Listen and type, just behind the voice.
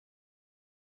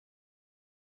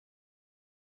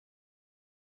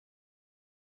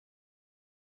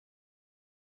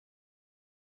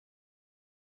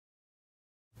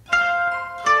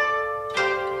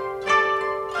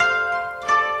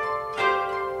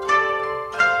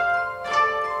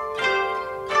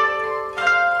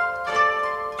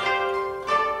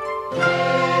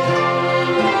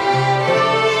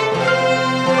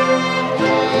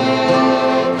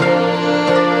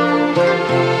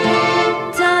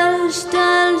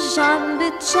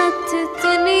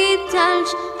بتشتتني تلج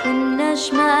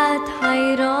والنجمات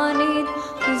حيرانين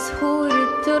وزهور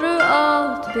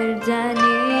الطرقات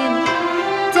بردانين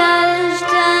تلج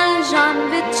تلج عم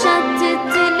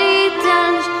بتشتتني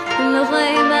تلج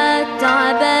والغيمات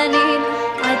تعبانين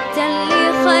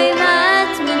عالتلي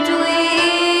خيمات مدوين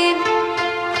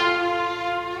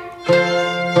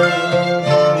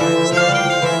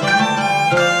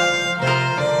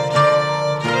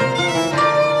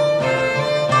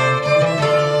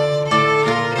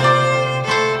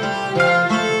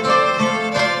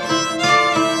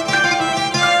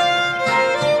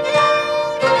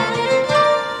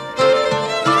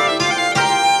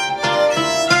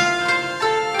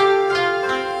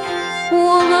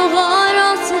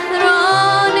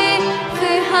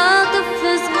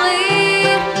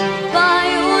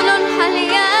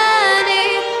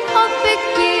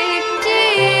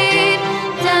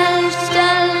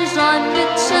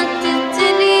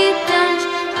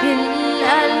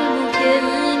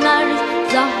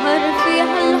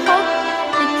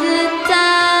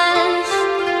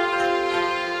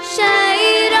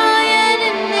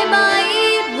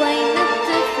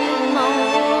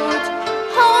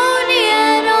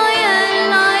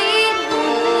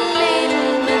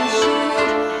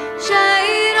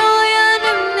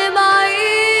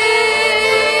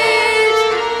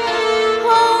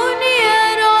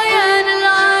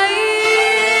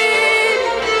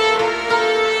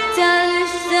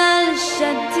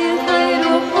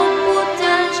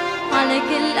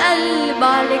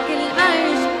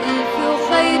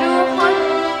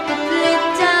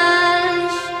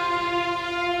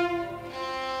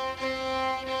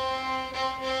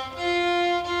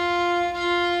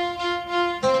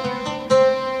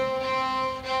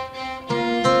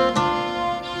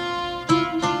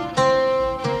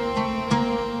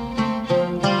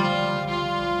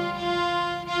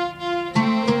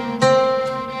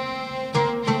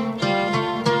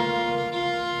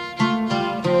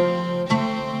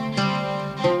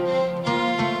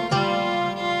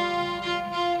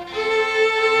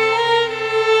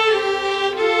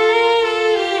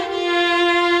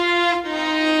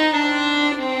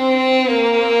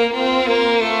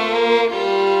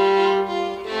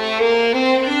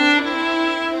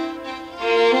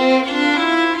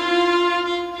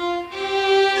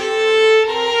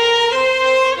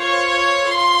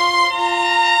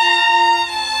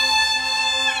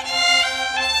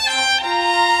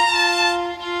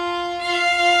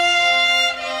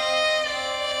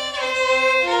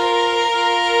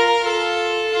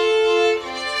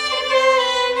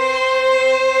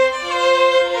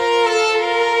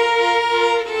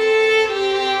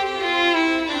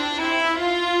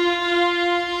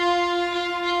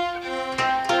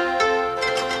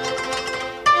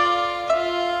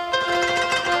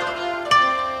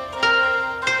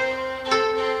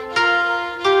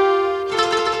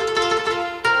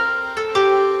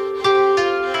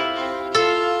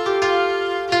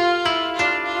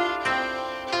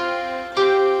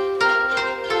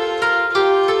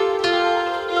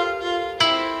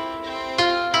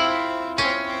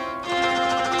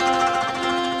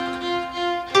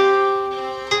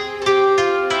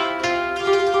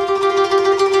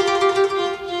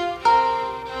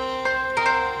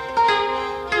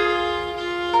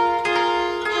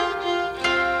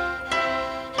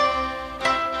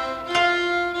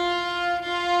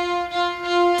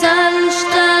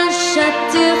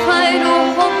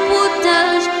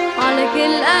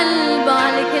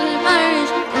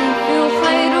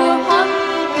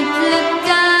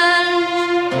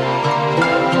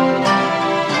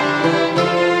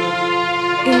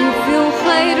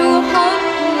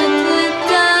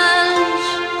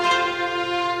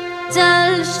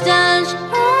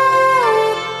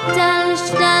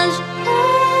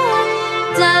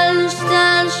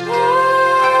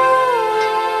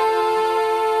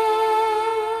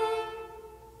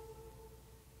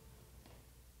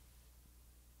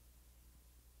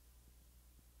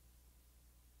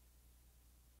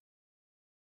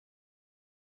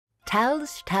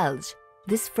Talj, Talj.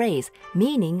 This phrase,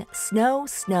 meaning snow,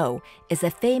 snow, is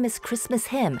a famous Christmas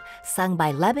hymn sung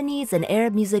by Lebanese and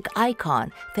Arab music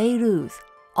icon Fayrouz,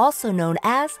 also known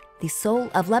as the Soul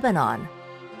of Lebanon.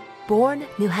 Born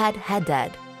Nuhad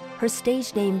Haddad, her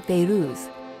stage name Fayrouz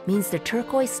means the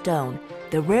turquoise stone,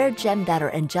 the rare gem that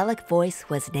her angelic voice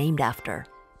was named after.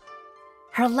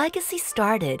 Her legacy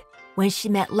started when she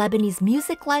met Lebanese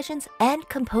music legends and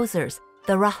composers,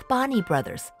 the Rahbani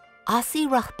brothers, Asi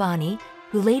Rahbani,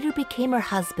 who later became her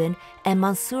husband, and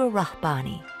Mansour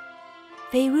Rahbani.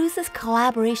 Fayrouz's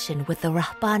collaboration with the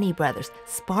Rahbani brothers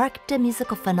sparked a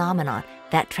musical phenomenon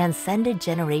that transcended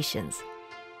generations.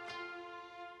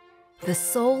 The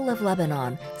soul of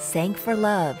Lebanon sang for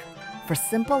love, for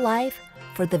simple life,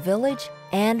 for the village,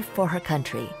 and for her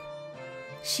country.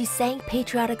 She sang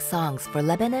patriotic songs for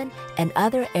Lebanon and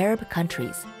other Arab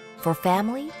countries, for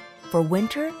family, for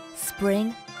winter,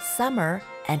 spring, summer,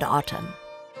 and autumn.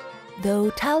 Though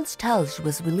Talj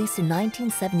was released in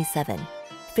 1977,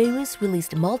 Fairuz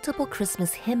released multiple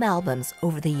Christmas hymn albums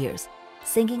over the years,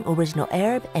 singing original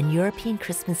Arab and European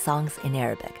Christmas songs in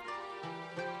Arabic.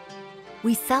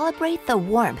 We celebrate the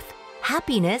warmth,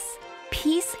 happiness,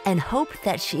 peace, and hope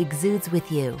that she exudes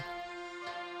with you.